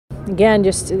again,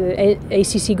 just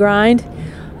ACC grind.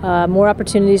 More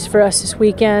opportunities for us this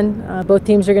weekend. Both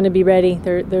teams are going to be ready.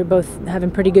 They're both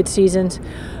having pretty good seasons.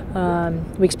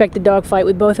 We expect a dogfight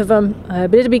with both of them,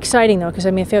 but it'll be exciting though, because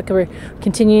I feel like we're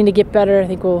continuing to get better. I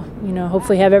think we'll,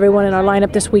 hopefully have everyone in our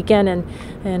lineup this weekend,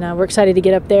 and we're excited to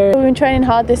get up there. We've been training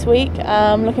hard this week.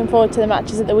 Looking forward to the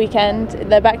matches at the weekend.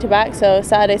 They're back to back, so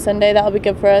Saturday, Sunday, that'll be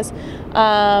good for us.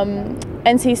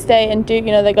 NC State and Duke,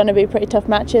 they're going to be pretty tough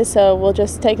matches, so we'll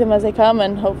just take them as they come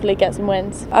and hopefully get some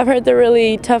wins. I've heard they're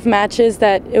really tough matches,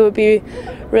 that it would be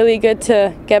really good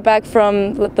to get back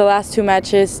from the last two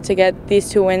matches to get these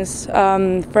two wins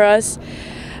for us.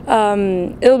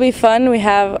 It'll be fun. We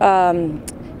have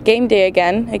game day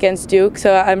again against Duke,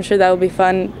 so I'm sure that will be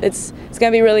fun. It's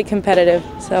going to be really competitive,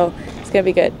 so it's going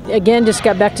to be good. Again, just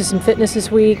got back to some fitness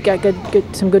this week, got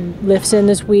some good lifts in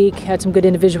this week, had some good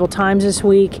individual times this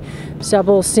week,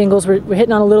 doubles, singles. We're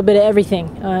hitting on a little bit of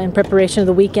everything in preparation of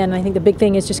the weekend. And I think the big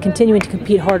thing is just continuing to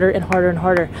compete harder and harder and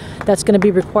harder. That's going to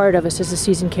be required of us as the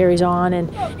season carries on,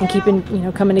 and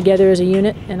keeping, coming together as a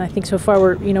unit. And I think so far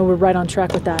we're right on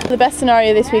track with that. The best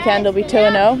scenario this weekend will be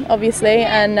 2-0, obviously,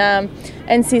 and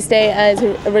NC State is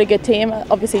a really good team.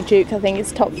 Obviously Duke, I think,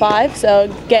 is top 5, so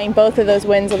getting both of those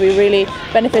wins will be really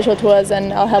beneficial to us,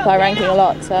 and it'll help our ranking a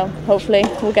lot, so hopefully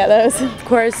we'll get those. Of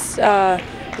course,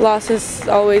 losses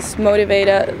always motivate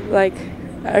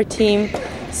our team,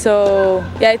 so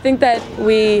yeah, I think that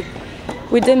we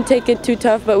didn't take it too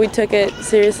tough, but we took it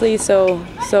seriously, so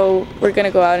we're going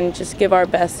to go out and just give our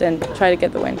best and try to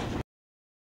get the win.